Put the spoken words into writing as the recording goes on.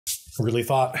Really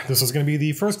thought this was going to be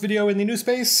the first video in the new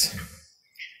space?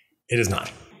 It is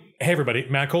not. Hey everybody,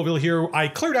 Matt Colville here. I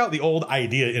cleared out the old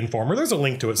Idea Informer. There's a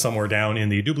link to it somewhere down in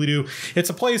the doobly-doo.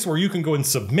 It's a place where you can go and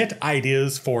submit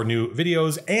ideas for new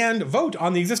videos and vote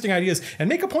on the existing ideas and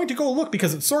make a point to go look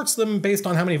because it sorts them based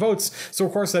on how many votes. So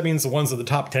of course that means the ones at the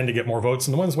top tend to get more votes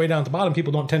and the ones way down at the bottom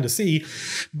people don't tend to see.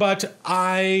 But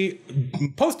I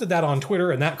posted that on Twitter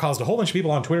and that caused a whole bunch of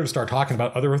people on Twitter to start talking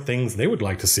about other things they would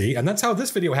like to see. And that's how this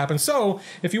video happened. So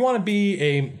if you want to be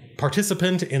a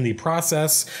participant in the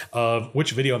process of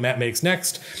which video Matt makes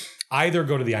next, either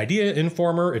go to the Idea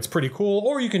Informer, it's pretty cool,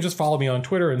 or you can just follow me on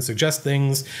Twitter and suggest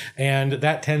things, and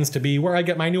that tends to be where I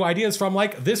get my new ideas from,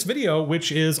 like this video,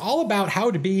 which is all about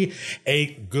how to be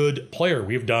a good player.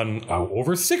 We've done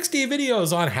over 60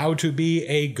 videos on how to be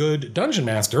a good dungeon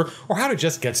master, or how to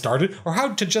just get started, or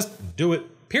how to just do it,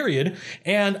 period.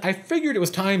 And I figured it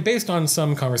was time, based on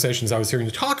some conversations I was hearing,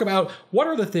 to talk about what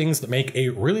are the things that make a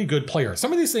really good player.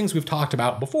 Some of these things we've talked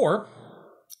about before,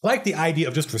 like the idea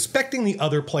of just respecting the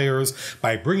other players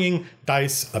by bringing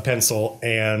dice, a pencil,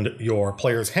 and your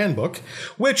player's handbook,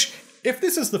 which, if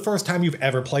this is the first time you've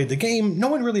ever played the game, no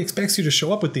one really expects you to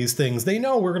show up with these things. They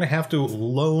know we're going to have to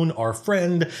loan our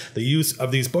friend the use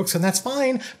of these books, and that's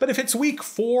fine. But if it's week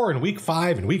 4 and week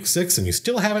 5 and week 6 and you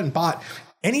still haven't bought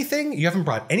anything, you haven't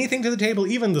brought anything to the table,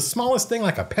 even the smallest thing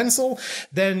like a pencil,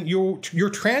 then you're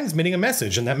transmitting a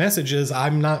message, and that message is,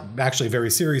 I'm not actually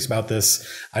very serious about this.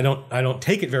 I don't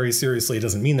take it very seriously. It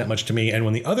doesn't mean that much to me. And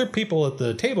when the other people at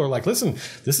the table are like, listen,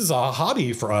 this is a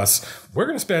hobby for us. We're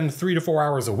going to spend 3 to 4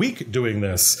 hours a week doing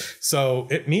this, so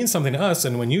it means something to us.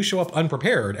 And when you show up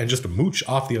unprepared and just mooch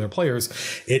off the other players,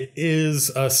 it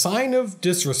is a sign of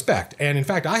disrespect. And in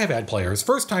fact, I have had players,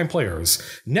 first-time players,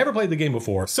 never played the game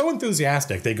before, so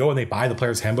enthusiastic. They go and they buy the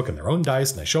player's handbook and their own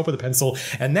dice, and they show up with a pencil,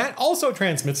 and that also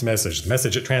transmits a message. The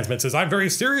message it transmits is, I'm very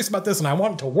serious about this and I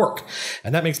want it to work.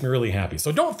 And that makes me really happy.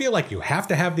 So don't feel like you have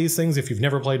to have these things if you've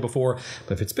never played before,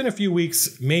 but if it's been a few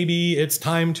weeks, maybe it's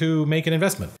time to make an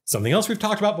investment. Something else we've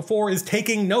talked about before is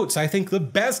taking notes. I think the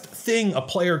best thing a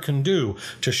player can do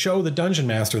to show the dungeon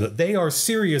master that they are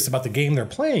serious about the game they're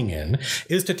playing in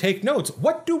is to take notes.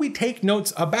 What do we take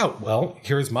notes about? Well,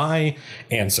 here's my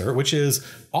answer, which is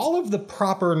all of the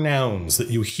proper nouns that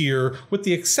you hear, with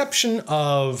the exception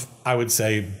of, I would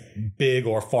say, big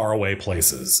or far away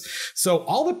places. So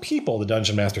all the people the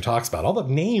Dungeon Master talks about, all the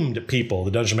named people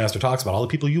the Dungeon Master talks about, all the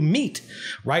people you meet,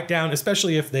 write down,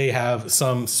 especially if they have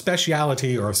some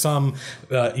speciality or some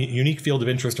unique field of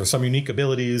interest or some unique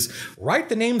abilities, write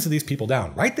the names of these people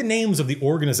down. Write the names of the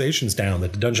organizations down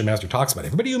that the Dungeon Master talks about.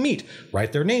 Everybody you meet,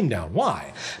 write their name down.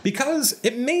 Why? Because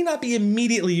it may not be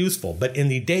immediately useful, but in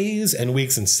the days and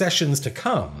weeks and sessions to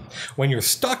come, when you're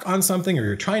stuck on something or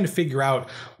you're trying to figure out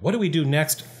what do we do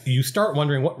next, you start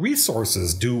wondering, what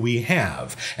resources do we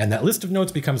have? And that list of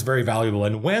notes becomes very valuable.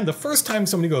 And when the first time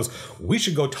somebody goes, we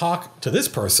should go talk to this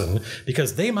person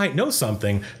because they might know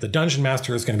something, the Dungeon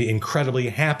Master is going to be incredibly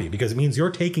happy because it means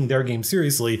you're taking their game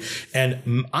seriously.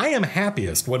 And I am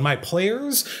happiest when my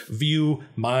players view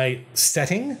my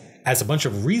setting as a bunch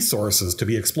of resources to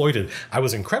be exploited. I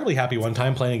was incredibly happy one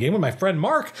time playing a game when my friend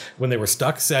Mark, when they were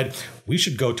stuck, said, we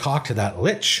should go talk to that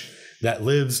lich that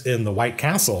lives in the White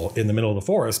Castle in the middle of the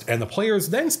forest. And the players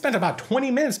then spent about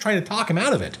 20 minutes trying to talk him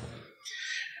out of it.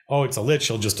 Oh, it's a lich,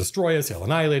 he'll just destroy us, he'll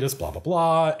annihilate us, blah, blah,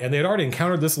 blah. And they had already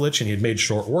encountered this lich and he had made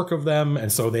short work of them.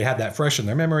 And so they had that fresh in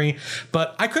their memory.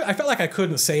 But I felt like I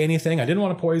couldn't say anything. I didn't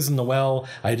want to poison the well.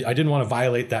 I didn't want to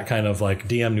violate that kind of like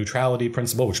DM neutrality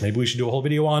principle, which maybe we should do a whole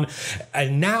video on.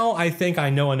 And now I think I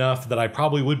know enough that I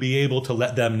probably would be able to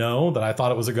let them know that I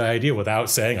thought it was a good idea without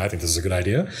saying, I think this is a good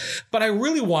idea. But I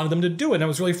really wanted them to do it. And I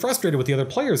was really frustrated with the other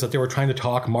players that they were trying to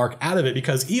talk Mark out of it,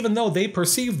 because even though they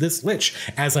perceived this lich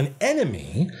as an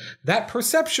enemy, that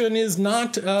perception is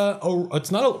not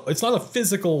it's not a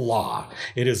physical law.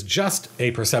 It is just a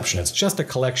perception. It's just a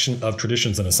collection of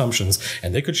traditions and assumptions,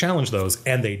 and they could challenge those,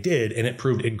 and they did, and it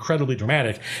proved incredibly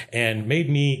dramatic and gave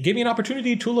me an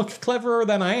opportunity to look cleverer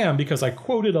than I am, because I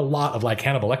quoted a lot of like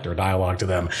Hannibal Lecter dialogue to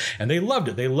them, and they loved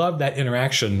it. They loved that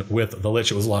interaction with the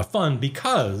lich. It was a lot of fun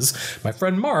because my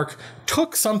friend Mark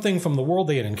took something from the world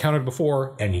they had encountered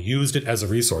before and used it as a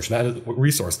resource.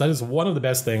 That is one of the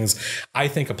best things I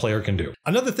think a player can do.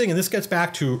 Another thing, and this gets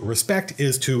back to respect,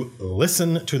 is to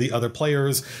listen to the other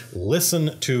players,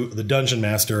 listen to the Dungeon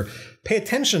Master. Pay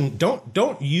attention.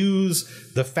 Don't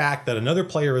use the fact that another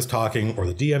player is talking or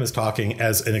the DM is talking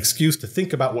as an excuse to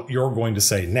think about what you're going to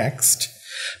say next.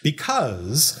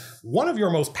 Because one of your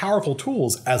most powerful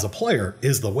tools as a player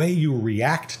is the way you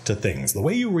react to things. The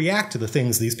way you react to the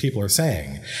things these people are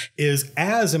saying is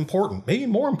as important, maybe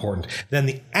more important, than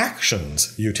the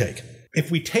actions you take. If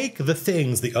we take the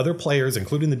things the other players,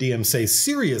 including the DM, say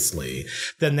seriously,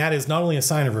 then that is not only a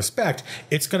sign of respect,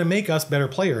 it's going to make us better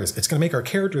players. It's going to make our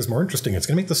characters more interesting. It's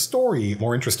going to make the story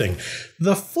more interesting.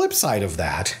 The flip side of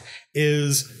that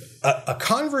is a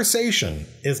conversation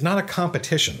is not a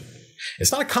competition.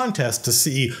 It's not a contest to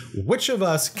see which of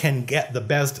us can get the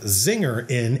best zinger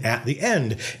in at the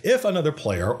end. If another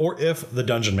player or if the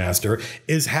dungeon master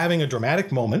is having a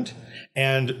dramatic moment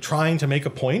and trying to make a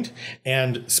point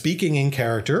and speaking in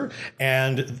character,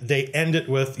 and they end it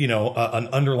with, an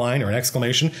underline or an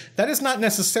exclamation, that is not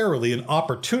necessarily an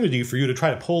opportunity for you to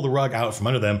try to pull the rug out from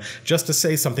under them just to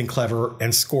say something clever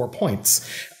and score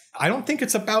points. I don't think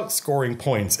it's about scoring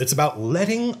points. It's about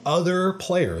letting other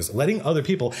players, letting other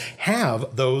people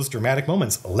have those dramatic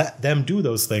moments. Let them do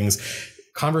those things.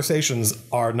 Conversations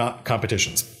are not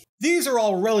competitions. These are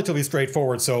all relatively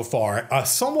straightforward so far. A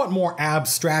somewhat more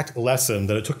abstract lesson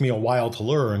that it took me a while to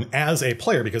learn as a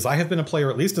player, because I have been a player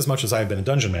at least as much as I've been a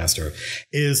dungeon master,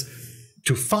 is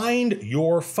to find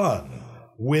your fun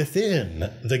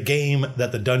within the game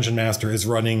that the dungeon master is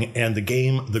running and the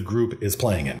game the group is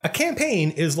playing in. A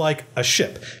campaign is like a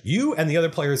ship. You and the other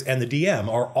players and the DM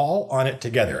are all on it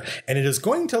together, and it is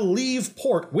going to leave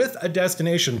port with a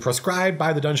destination prescribed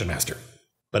by the dungeon master.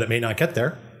 But it may not get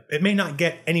there. It may not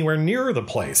get anywhere near the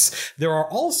place. There are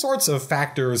all sorts of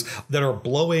factors that are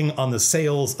blowing on the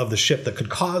sails of the ship that could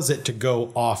cause it to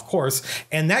go off course,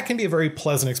 and that can be a very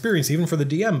pleasant experience, even for the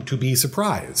DM, to be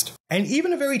surprised. And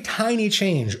even a very tiny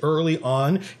change early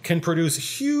on can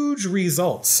produce huge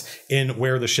results in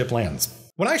where the ship lands.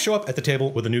 When I show up at the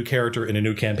table with a new character in a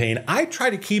new campaign, I try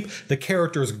to keep the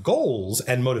character's goals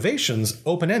and motivations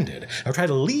open-ended. I try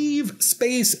to leave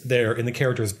space there in the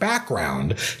character's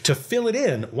background to fill it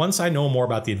in once I know more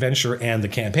about the adventure and the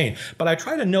campaign. But I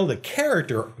try to know the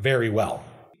character very well.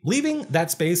 Leaving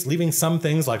that space, leaving some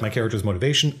things like my character's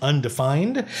motivation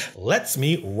undefined, lets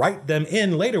me write them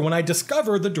in later when I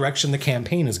discover the direction the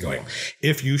campaign is going.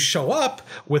 If you show up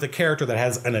with a character that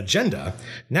has an agenda,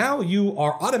 now you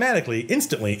are automatically,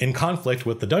 instantly in conflict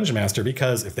with the dungeon master,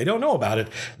 because if they don't know about it,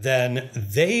 then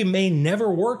they may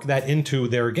never work that into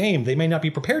their game. They may not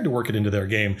be prepared to work it into their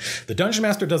game. The dungeon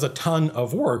master does a ton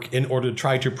of work in order to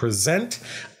try to present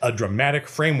a dramatic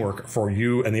framework for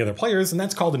you and the other players, and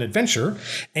that's called an adventure.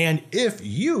 And if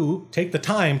you take the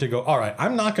time to go, all right,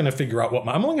 I'm not going to figure out I'm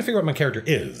only going to figure out what my character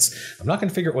is. I'm not going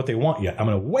to figure out what they want yet. I'm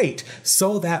going to wait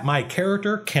so that my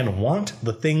character can want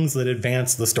the things that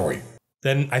advance the story.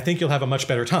 Then I think you'll have a much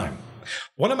better time.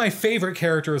 One of my favorite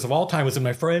characters of all time was in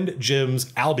my friend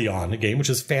Jim's Albion game,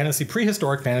 which is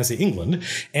prehistoric fantasy England.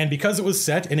 And because it was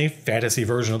set in a fantasy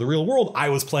version of the real world, I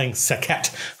was playing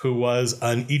Seket, who was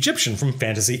an Egyptian from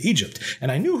fantasy Egypt.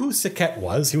 And I knew who Seket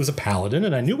was. He was a paladin,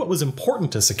 and I knew what was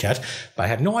important to Seket, but I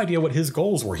had no idea what his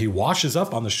goals were. He washes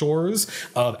up on the shores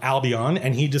of Albion,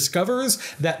 and he discovers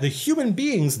that the human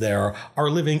beings there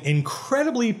are living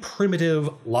incredibly primitive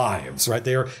lives, right?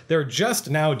 They're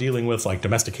just now dealing with like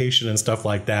domestication and stuff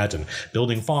like that, and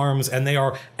building farms, and they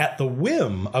are at the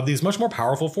whim of these much more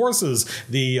powerful forces,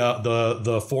 the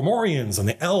Fomorians and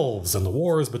the elves and the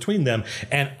wars between them.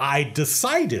 And I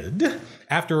decided,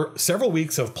 after several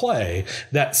weeks of play,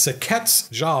 that Seket's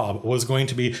job was going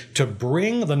to be to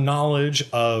bring the knowledge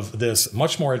of this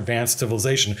much more advanced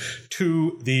civilization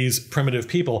to these primitive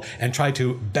people and try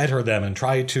to better them and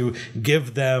try to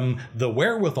give them the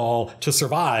wherewithal to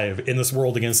survive in this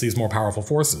world against these more powerful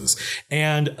forces.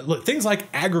 And look, things like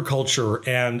agriculture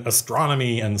and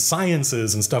astronomy and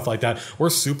sciences and stuff like that were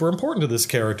super important to this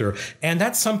character. And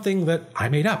that's something that I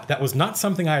made up. That was not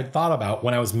something I had thought about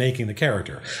when I was making the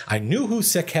character. I knew who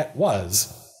Seket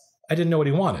was. I didn't know what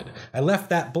he wanted. I left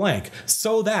that blank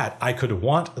so that I could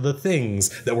want the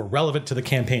things that were relevant to the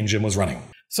campaign Jim was running.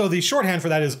 So the shorthand for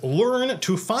that is learn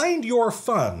to find your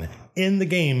fun in the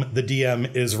game the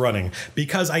DM is running,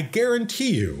 because I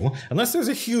guarantee you, unless there's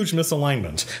a huge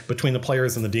misalignment between the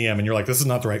players and the DM and you're like, this is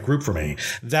not the right group for me,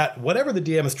 that whatever the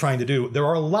DM is trying to do, there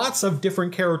are lots of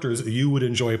different characters you would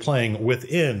enjoy playing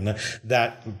within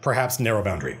that perhaps narrow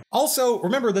boundary. Also,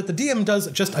 remember that the DM does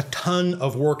just a ton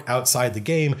of work outside the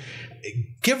game.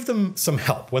 Give them some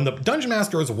help. When the dungeon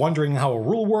master is wondering how a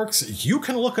rule works, you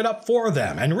can look it up for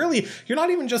them. And really, you're not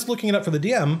even just looking it up for the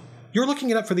DM, you're looking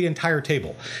it up for the entire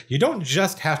table. You don't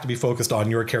just have to be focused on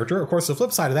your character. Of course, the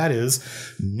flip side of that is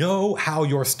know how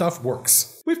your stuff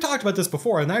works. We've talked about this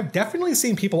before, and I've definitely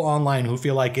seen people online who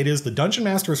feel like it is the Dungeon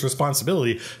Master's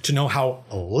responsibility to know how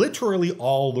literally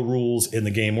all the rules in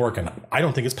the game work. And I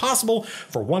don't think it's possible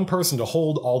for one person to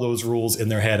hold all those rules in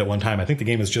their head at one time. I think the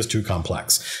game is just too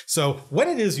complex. So when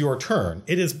it is your turn,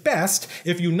 it is best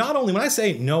if you not only, when I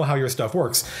say know how your stuff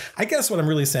works, I guess what I'm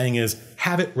really saying is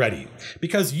have it ready.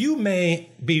 Because you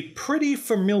may be pretty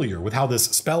familiar with how this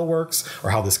spell works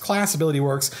or how this class ability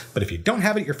works, but if you don't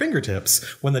have it at your fingertips,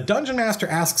 when the Dungeon Master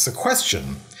asks a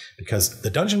question, because the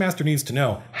Dungeon Master needs to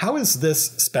know, how is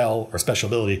this spell or special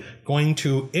ability going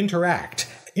to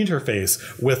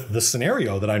interface with the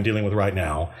scenario that I'm dealing with right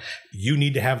now, you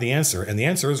need to have the answer, and the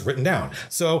answer is written down.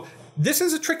 So this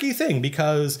is a tricky thing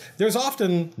because there's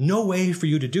often no way for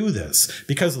you to do this,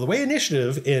 because the way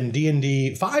initiative in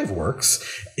D&D 5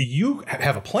 works, you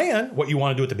have a plan, what you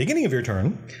want to do at the beginning of your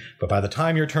turn, but by the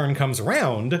time your turn comes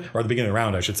around, or the beginning of the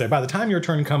round, I should say, by the time your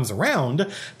turn comes around,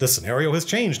 the scenario has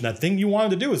changed, and that thing you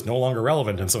wanted to do is no longer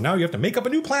relevant, and so now you have to make up a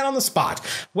new plan on the spot.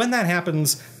 When that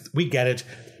happens, we get it.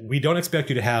 We don't expect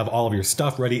you to have all of your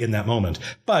stuff ready in that moment,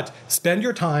 but spend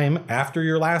your time after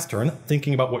your last turn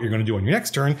thinking about what you're going to do on your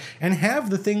next turn and have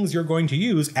the things you're going to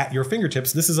use at your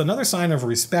fingertips. This is another sign of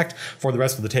respect for the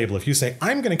rest of the table. If you say,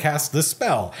 I'm going to cast this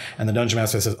spell, and the Dungeon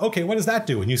Master says, okay, what does that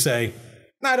do? And you say,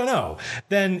 I don't know,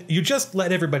 then you just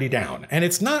let everybody down. And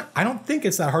it's not, I don't think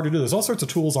it's that hard to do. There's all sorts of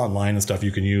tools online and stuff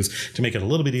you can use to make it a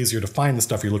little bit easier to find the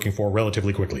stuff you're looking for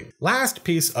relatively quickly. Last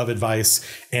piece of advice,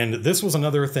 and this was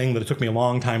another thing that it took me a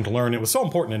long time to learn. It was so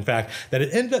important, in fact, that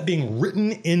it ended up being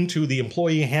written into the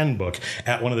employee handbook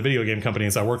at one of the video game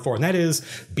companies I worked for, and that is,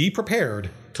 be prepared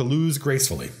to lose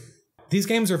gracefully. These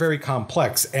games are very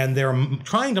complex, and they're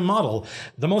trying to model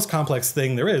the most complex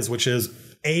thing there is, which is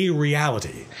a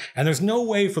reality. And there's no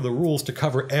way for the rules to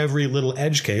cover every little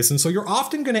edge case. And so you're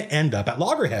often going to end up at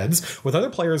loggerheads with other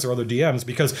players or other DMs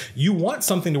because you want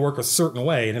something to work a certain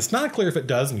way. And it's not clear if it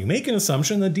does. And you make an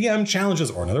assumption, the DM challenges,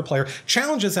 or another player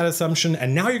challenges that assumption.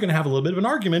 And now you're going to have a little bit of an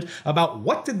argument about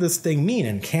what did this thing mean?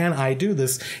 And can I do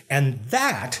this? And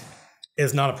that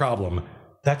is not a problem.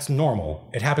 That's normal.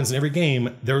 It happens in every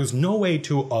game. There's no way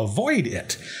to avoid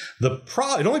it.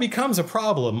 It only becomes a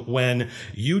problem when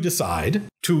you decide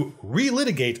to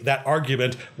relitigate that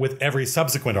argument with every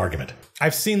subsequent argument.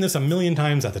 I've seen this a million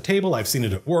times at the table. I've seen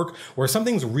it at work where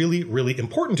something's really, really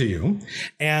important to you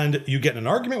and you get in an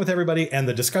argument with everybody and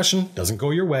the discussion doesn't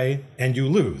go your way and you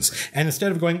lose. And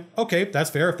instead of going, okay, that's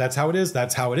fair. If that's how it is,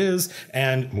 that's how it is.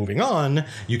 And moving on,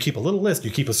 you keep a little list, you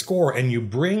keep a score, and you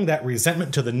bring that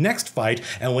resentment to the next fight.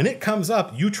 And when it comes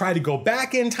up, you try to go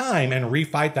back in time and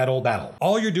refight that old battle.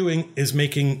 All you're doing is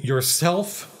making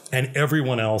yourself and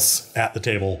everyone else at the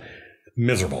table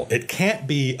miserable. It can't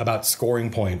be about scoring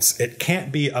points. It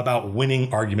can't be about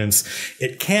winning arguments.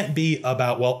 It can't be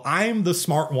about, well, I'm the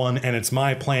smart one and it's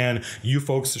my plan. You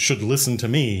folks should listen to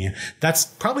me. That's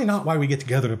probably not why we get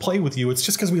together to play with you. It's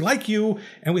just because we like you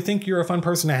and we think you're a fun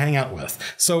person to hang out with.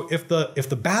 So if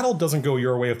the battle doesn't go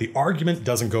your way, if the argument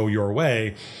doesn't go your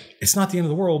way, it's not the end of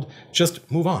the world. Just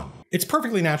move on. It's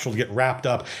perfectly natural to get wrapped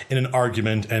up in an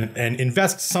argument and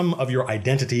invest some of your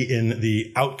identity in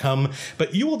the outcome.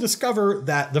 But you will discover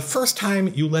that the first time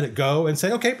you let it go and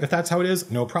say, okay, if that's how it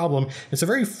is, no problem. It's a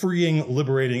very freeing,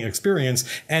 liberating experience.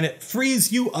 And it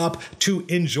frees you up to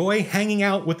enjoy hanging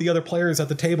out with the other players at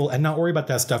the table and not worry about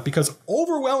that stuff, because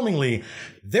overwhelmingly,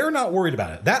 they're not worried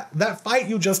about it. That fight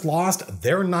you just lost,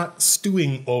 they're not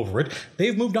stewing over it.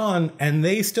 They've moved on and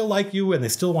they still like you and they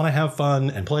still want to have fun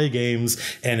and play games.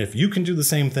 And if you can do the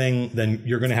same thing, then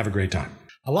you're going to have a great time.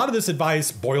 A lot of this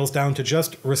advice boils down to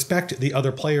just respect the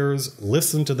other players,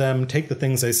 listen to them, take the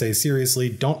things they say seriously,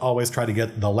 don't always try to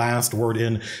get the last word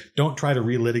in, don't try to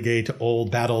relitigate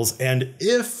old battles. And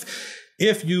if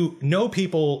you know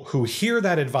people who hear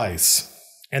that advice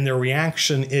and their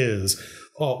reaction is,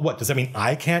 oh, what, does that mean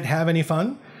I can't have any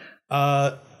fun?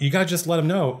 You got to just let them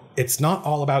know it's not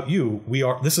all about you.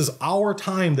 This is our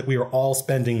time that we are all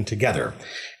spending together.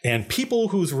 And people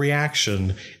whose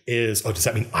reaction is, oh, does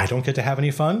that mean I don't get to have any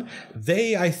fun?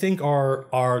 They, I think,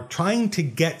 are trying to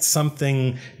get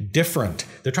something different.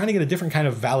 They're trying to get a different kind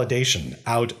of validation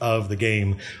out of the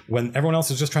game when everyone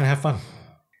else is just trying to have fun.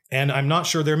 And I'm not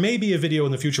sure, there may be a video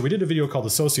in the future. We did a video called The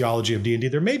Sociology of D&D.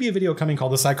 There may be a video coming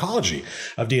called The Psychology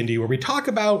of D&D, where we talk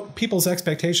about people's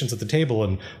expectations at the table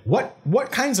and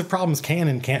what kinds of problems can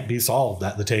and can't be solved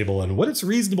at the table and what it's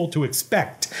reasonable to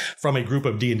expect from a group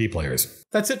of D&D players.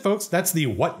 That's it, folks. That's the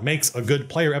What Makes a Good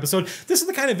Player episode. This is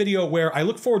the kind of video where I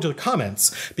look forward to the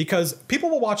comments, because people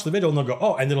will watch the video and they'll go,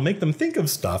 oh, and it'll make them think of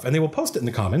stuff, and they will post it in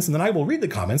the comments, and then I will read the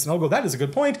comments and I'll go, that is a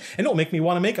good point, and it'll make me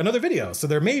want to make another video. So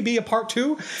there may be a part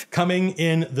 2. coming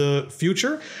in the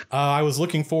future. I was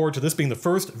looking forward to this being the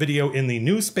first video in the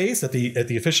new space at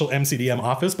the official MCDM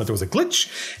office, but there was a glitch.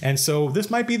 And so this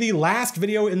might be the last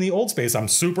video in the old space. I'm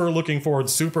super looking forward,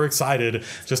 super excited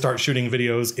to start shooting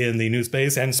videos in the new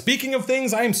space. And speaking of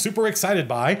things I am super excited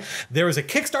by, there is a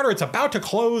Kickstarter. It's about to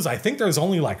close. I think there's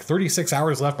only like 36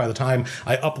 hours left by the time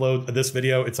I upload this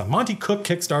video. It's a Monty Cook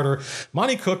Kickstarter.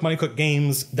 Monty Cook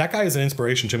Games. That guy is an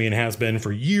inspiration to me and has been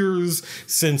for years,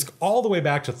 since all the way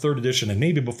back to 3rd edition and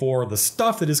maybe before. The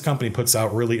stuff that his company puts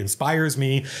out really inspires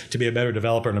me to be a better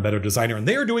developer and a better designer. And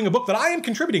they are doing a book that I am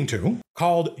contributing to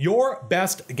called Your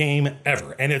Best Game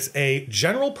Ever. And it's a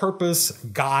general purpose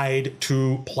guide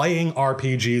to playing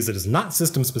RPGs that is not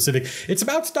system specific. It's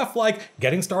about stuff like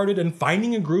getting started and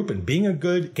finding a group and being a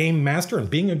good game master and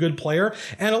being a good player.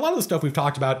 And a lot of the stuff we've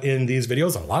talked about in these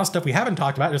videos, and a lot of stuff we haven't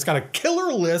talked about. It's got a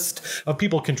killer list of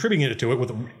people contributing to it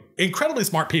with incredibly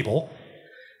smart people.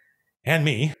 And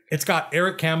me. It's got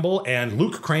Eric Campbell and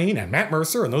Luke Crane and Matt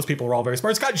Mercer, and those people are all very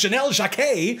smart. It's got Janelle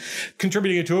Jacquet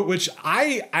contributing to it, which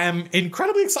I am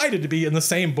incredibly excited to be in the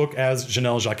same book as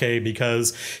Janelle Jacquet,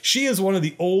 because she is one of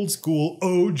the old school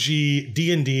OG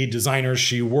D&D designers.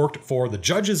 She worked for the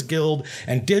Judges Guild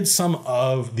and did some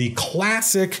of the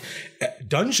classic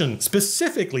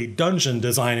specifically dungeon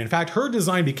design. In fact, her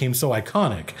design became so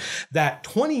iconic that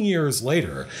 20 years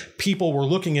later, people were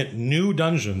looking at new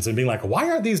dungeons and being like, why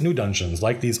aren't these new dungeons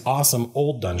like these awesome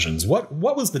old dungeons? What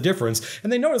was the difference?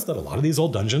 And they noticed that a lot of these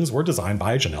old dungeons were designed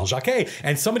by Janelle Jacquet.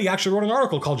 And somebody actually wrote an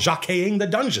article called Jacqueting the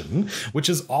Dungeon, which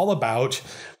is all about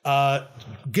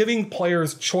giving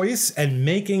players choice and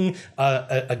making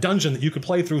a dungeon that you could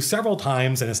play through several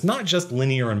times. And it's not just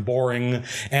linear and boring,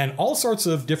 and all sorts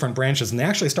of different branches. And they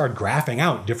actually started graphing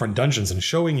out different dungeons and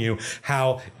showing you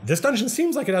how this dungeon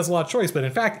seems like it has a lot of choice, but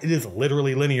in fact, it is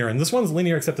literally linear. And this one's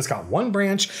linear, except it's got one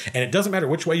branch, and it doesn't matter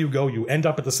which way you go, you end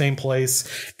up at the same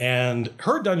place. And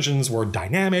her dungeons were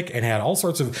dynamic and had all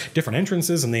sorts of different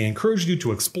entrances, and they encouraged you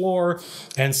to explore.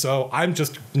 And so I'm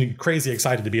just crazy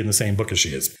excited to be in the same book as she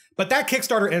is. But that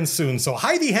Kickstarter ends soon, so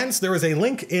hidey hence, there is a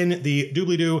link in the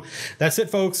doobly-doo. That's it,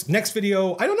 folks. Next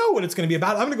video, I don't know what it's going to be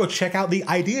about. I'm going to go check out the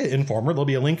Idea Informer. There'll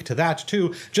be a link to that,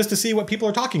 too, just to see what people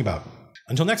are talking about.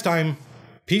 Until next time,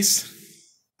 peace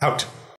out.